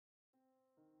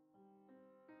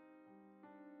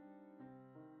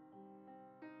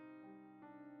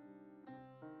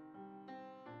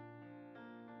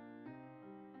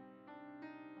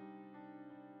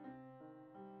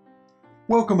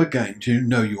Welcome again to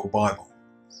Know Your Bible.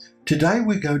 Today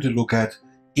we're going to look at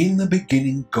In the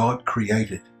Beginning God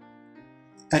Created,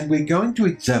 and we're going to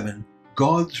examine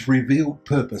God's revealed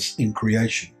purpose in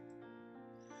creation.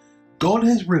 God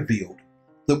has revealed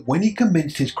that when he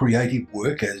commenced his creative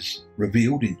work as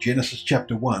revealed in Genesis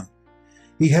chapter 1,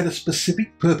 he had a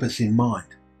specific purpose in mind.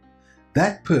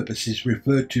 That purpose is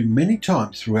referred to many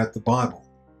times throughout the Bible.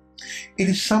 It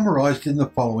is summarized in the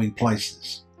following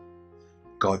places.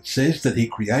 God says that he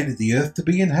created the earth to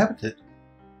be inhabited.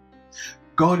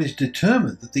 God is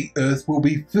determined that the earth will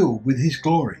be filled with his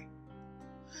glory.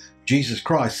 Jesus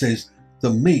Christ says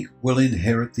the meek will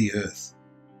inherit the earth.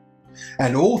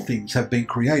 And all things have been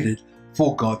created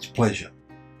for God's pleasure.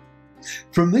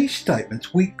 From these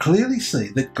statements, we clearly see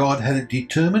that God had a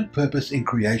determined purpose in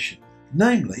creation,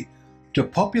 namely, to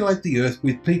populate the earth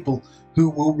with people who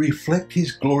will reflect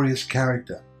his glorious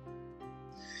character.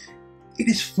 It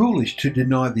is foolish to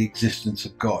deny the existence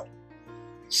of God.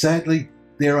 Sadly,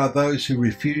 there are those who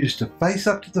refuse to face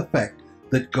up to the fact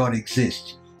that God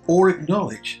exists or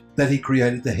acknowledge that he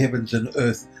created the heavens and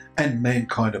earth and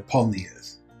mankind upon the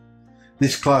earth.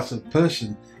 This class of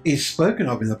person is spoken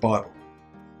of in the Bible.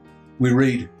 We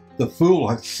read, "The fool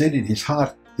hath said in his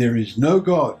heart, there is no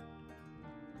God."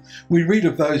 We read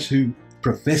of those who,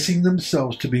 professing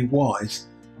themselves to be wise,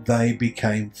 they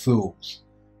became fools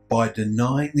by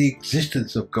denying the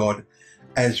existence of God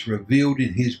as revealed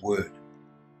in his word.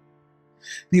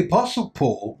 The Apostle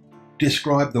Paul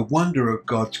described the wonder of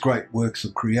God's great works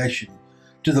of creation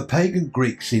to the pagan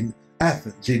Greeks in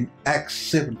Athens in Acts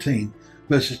 17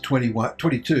 verses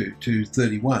 22 to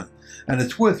 31, and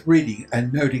it's worth reading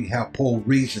and noting how Paul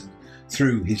reasoned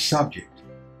through his subject.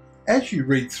 As you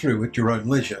read through at your own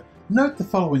leisure, note the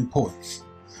following points.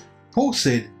 Paul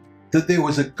said that there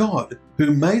was a God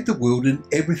who made the world and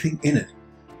everything in it,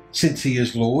 since he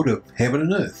is Lord of heaven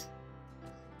and earth.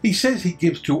 He says he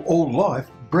gives to all life,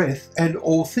 breath, and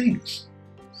all things.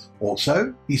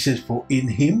 Also, he says, for in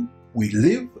him we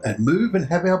live and move and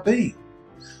have our being,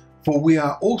 for we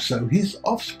are also his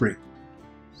offspring.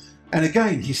 And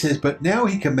again he says, but now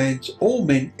he commands all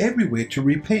men everywhere to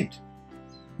repent,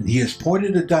 and he has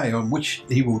appointed a day on which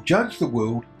he will judge the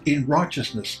world in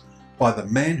righteousness by the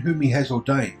man whom he has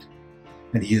ordained,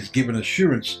 and he has given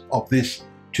assurance of this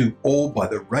to all by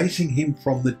the raising him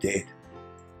from the dead.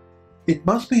 It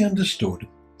must be understood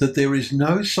that there is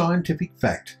no scientific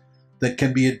fact that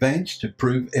can be advanced to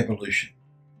prove evolution.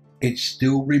 It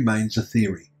still remains a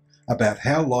theory about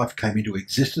how life came into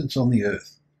existence on the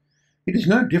earth. It is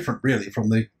no different really from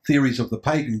the theories of the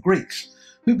pagan Greeks,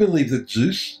 who believed that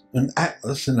Zeus and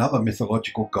Atlas and other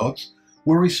mythological gods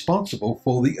were responsible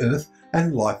for the earth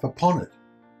and life upon it.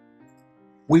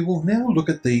 We will now look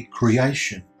at the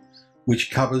creation,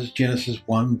 which covers Genesis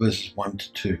 1 verses 1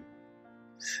 to 2.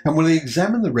 And we'll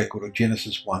examine the record of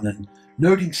Genesis 1 and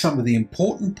noting some of the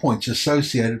important points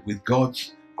associated with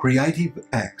God's creative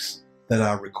acts that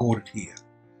are recorded here.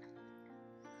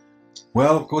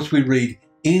 Well, of course, we read,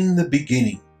 in the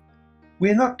beginning.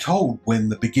 We're not told when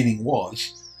the beginning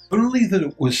was, only that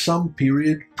it was some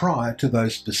period prior to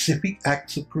those specific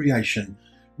acts of creation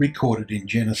recorded in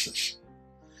Genesis.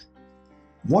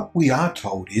 What we are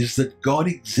told is that God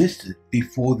existed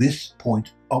before this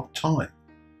point of time.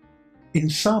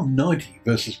 In Psalm 90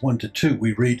 verses 1 to 2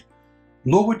 we read,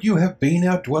 Lord, you have been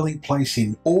our dwelling place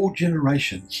in all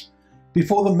generations,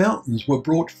 before the mountains were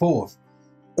brought forth,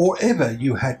 or ever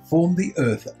you had formed the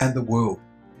earth and the world.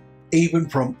 Even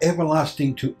from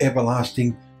everlasting to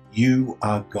everlasting, you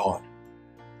are God.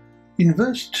 In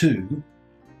verse 2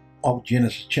 of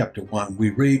Genesis chapter 1, we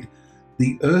read,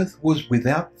 the earth was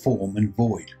without form and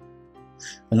void.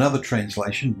 Another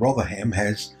translation, Rotherham,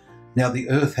 has, now the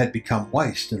earth had become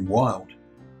waste and wild.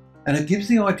 And it gives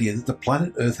the idea that the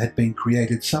planet Earth had been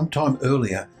created sometime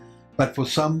earlier, but for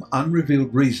some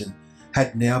unrevealed reason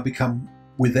had now become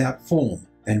without form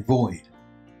and void.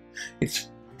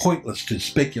 It's pointless to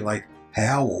speculate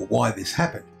how or why this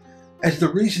happened, as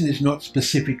the reason is not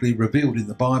specifically revealed in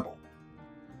the Bible.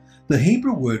 The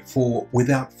Hebrew word for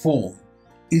without form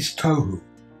is tohu,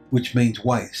 which means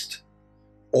waste,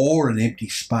 or an empty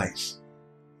space.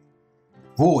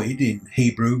 Void in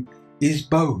Hebrew is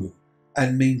bohu,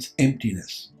 and means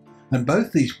emptiness, and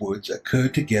both these words occur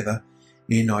together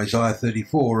in Isaiah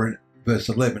 34 and verse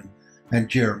 11 and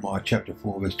Jeremiah chapter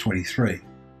 4 verse 23.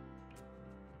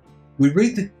 We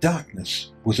read that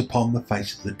darkness was upon the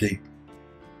face of the deep.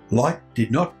 Light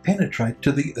did not penetrate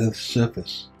to the earth's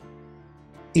surface.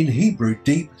 In Hebrew,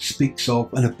 deep speaks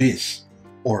of an abyss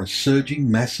or a surging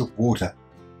mass of water.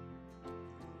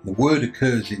 The word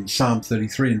occurs in Psalm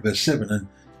 33 and verse 7 and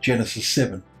Genesis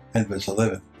 7 and verse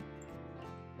 11.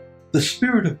 The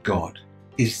Spirit of God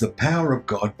is the power of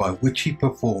God by which he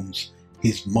performs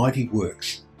his mighty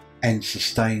works and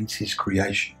sustains his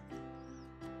creation.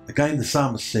 Again, the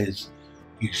psalmist says,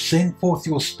 "You send forth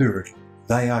your Spirit,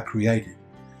 they are created,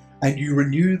 and you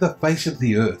renew the face of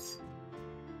the earth."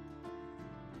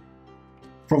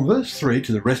 From verse 3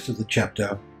 to the rest of the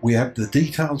chapter, we have the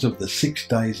details of the 6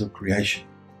 days of creation.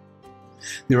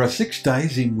 There are 6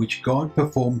 days in which God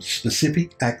performed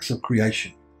specific acts of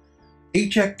creation.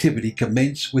 Each activity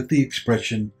commenced with the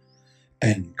expression,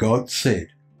 "And God said."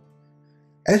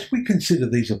 As we consider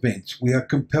these events, we are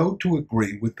compelled to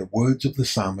agree with the words of the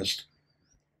psalmist,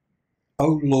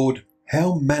 "O Lord,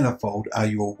 how manifold are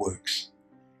your works!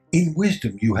 In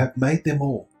wisdom you have made them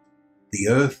all. The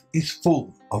earth is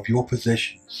full of your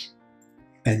possessions."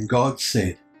 And God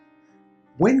said.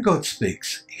 When God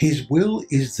speaks, his will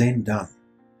is then done.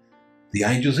 The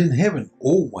angels in heaven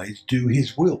always do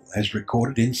his will, as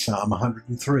recorded in Psalm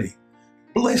 103.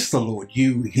 "Bless the Lord,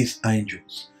 you his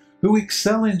angels, who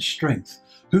excel in strength,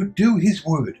 who do his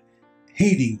word,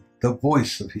 heeding the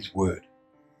voice of his word."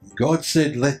 And God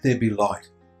said, "Let there be light."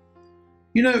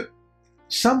 You know,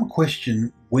 some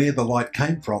question where the light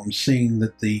came from, seeing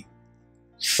that the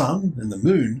sun and the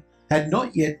moon had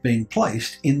not yet been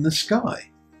placed in the sky.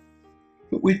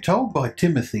 But we're told by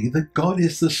Timothy that God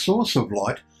is the source of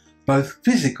light, both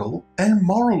physical and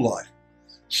moral light.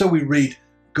 So we read,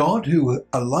 "God who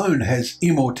alone has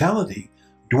immortality,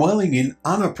 dwelling in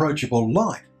unapproachable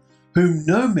light, whom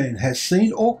no man has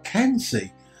seen or can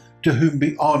see, to whom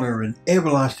be honour and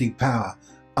everlasting power.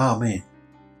 Amen."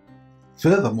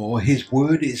 Furthermore, his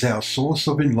word is our source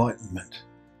of enlightenment.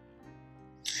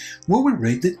 Well, we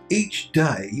read that each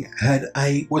day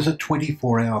was a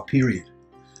 24-hour period.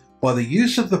 By the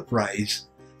use of the phrase,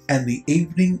 "and the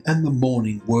evening and the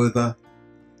morning were the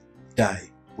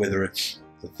day," whether it's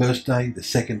the first day, the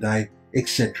second day,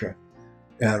 etc.,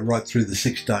 right through the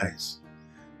 6 days.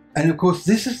 And of course,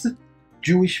 this is the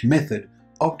Jewish method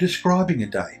of describing a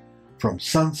day, from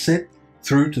sunset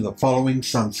through to the following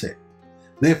sunset.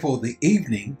 Therefore, the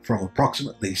evening from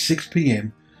approximately 6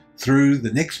 p.m. through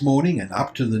the next morning and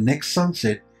up to the next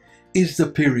sunset is the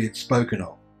period spoken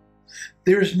of.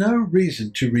 There is no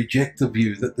reason to reject the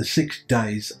view that the 6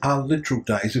 days are literal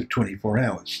days of 24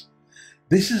 hours.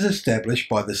 This is established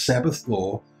by the Sabbath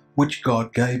law which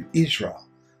God gave Israel.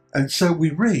 And so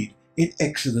we read in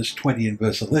Exodus 20 and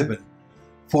verse 11,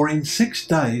 "For in 6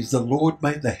 days the Lord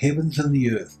made the heavens and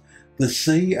the earth, the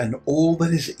sea and all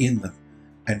that is in them,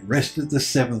 and rested the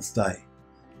 7th day.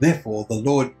 Therefore the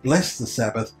Lord blessed the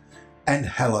Sabbath and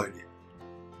hallowed it."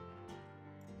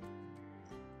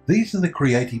 These are the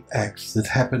creative acts that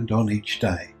happened on each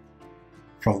day.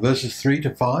 From verses 3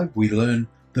 to 5, we learn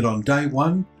that on day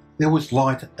 1 there was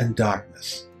light and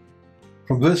darkness.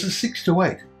 From verses 6 to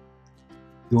 8,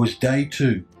 there was day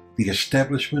 2, the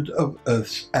establishment of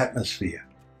Earth's atmosphere.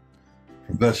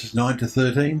 From verses 9 to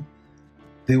 13,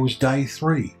 there was day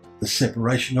 3, the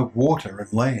separation of water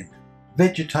and land,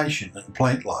 vegetation and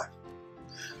plant life.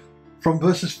 From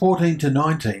verses 14 to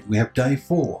 19, we have day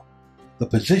 4, the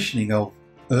positioning of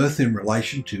Earth in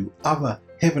relation to other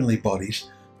heavenly bodies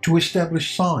to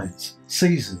establish signs,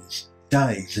 seasons,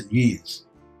 days and years.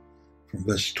 From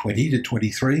verse 20 to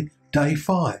 23, day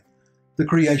 5, the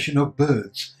creation of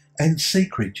birds and sea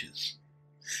creatures.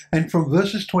 And from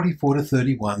verses 24 to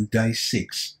 31, day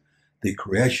 6, the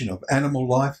creation of animal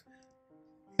life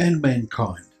and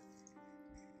mankind.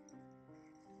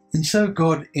 And so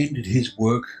God ended his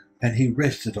work and he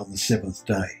rested on the 7th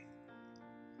day.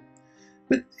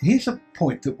 But here's a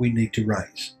point that we need to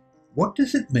raise. What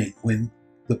does it mean when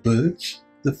the birds,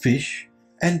 the fish,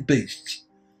 and beasts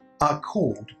are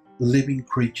called living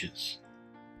creatures?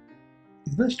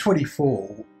 In verse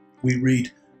 24, we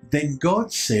read, "Then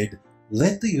God said,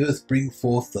 Let the earth bring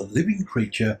forth the living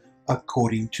creature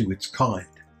according to its kind."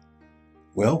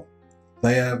 Well,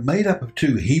 they are made up of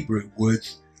 2 Hebrew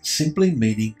words simply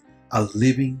meaning a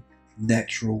living,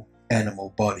 natural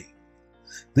animal body.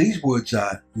 These words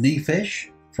are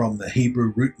nephesh, from the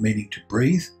Hebrew root meaning to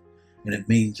breathe, and it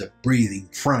means a breathing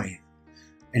frame.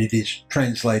 And it is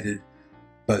translated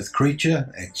both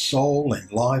creature and soul and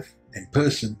life and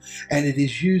person, and it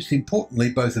is used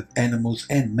importantly both of animals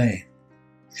and man.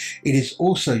 It is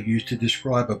also used to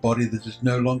describe a body that is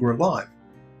no longer alive.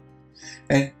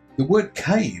 And the word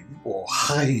kaim, or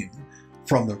chaim,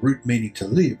 from the root meaning to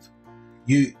live,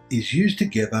 is used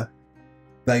together.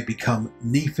 They become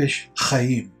nephesh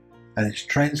chaim, and it's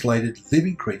translated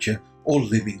living creature or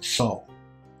living soul.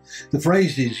 The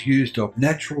phrase is used of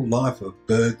natural life of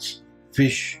birds,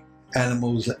 fish,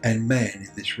 animals, and man in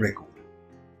this record.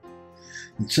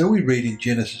 And so we read in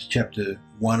Genesis chapter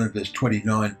 1 and verse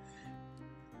 29,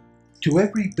 To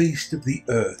every beast of the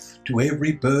earth, to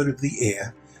every bird of the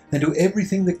air, and to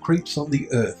everything that creeps on the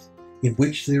earth, in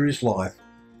which there is life,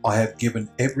 I have given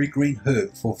every green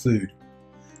herb for food.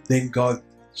 Then God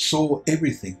saw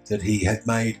everything that he had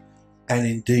made, and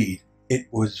indeed it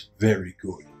was very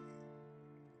good.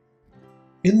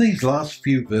 In these last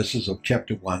few verses of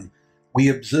chapter 1, we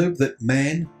observe that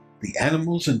man, the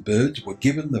animals and birds were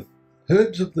given the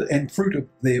herbs and fruit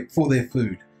for their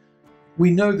food.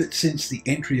 We know that since the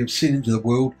entry of sin into the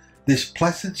world, this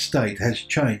placid state has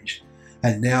changed,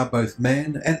 and now both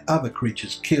man and other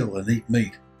creatures kill and eat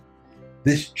meat.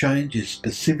 This change is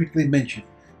specifically mentioned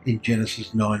in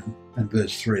Genesis 9 and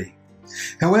verse 3.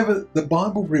 However, the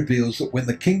Bible reveals that when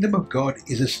the kingdom of God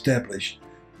is established,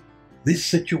 this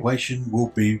situation will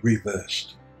be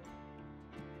reversed.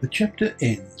 The chapter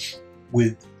ends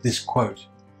with this quote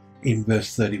in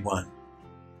verse 31.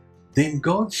 Then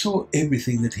God saw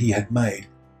everything that he had made,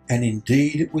 and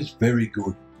indeed it was very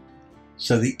good.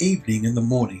 So the evening and the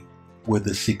morning were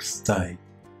the sixth day.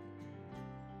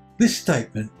 This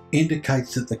statement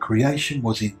indicates that the creation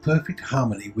was in perfect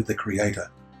harmony with the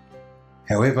Creator.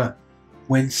 However,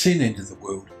 when sin entered the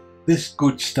world, this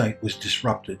good state was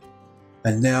disrupted,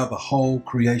 and now the whole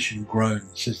creation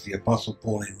groans, says the Apostle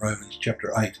Paul in Romans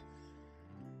chapter 8.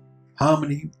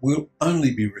 Harmony will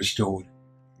only be restored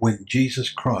when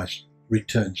Jesus Christ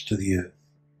returns to the earth.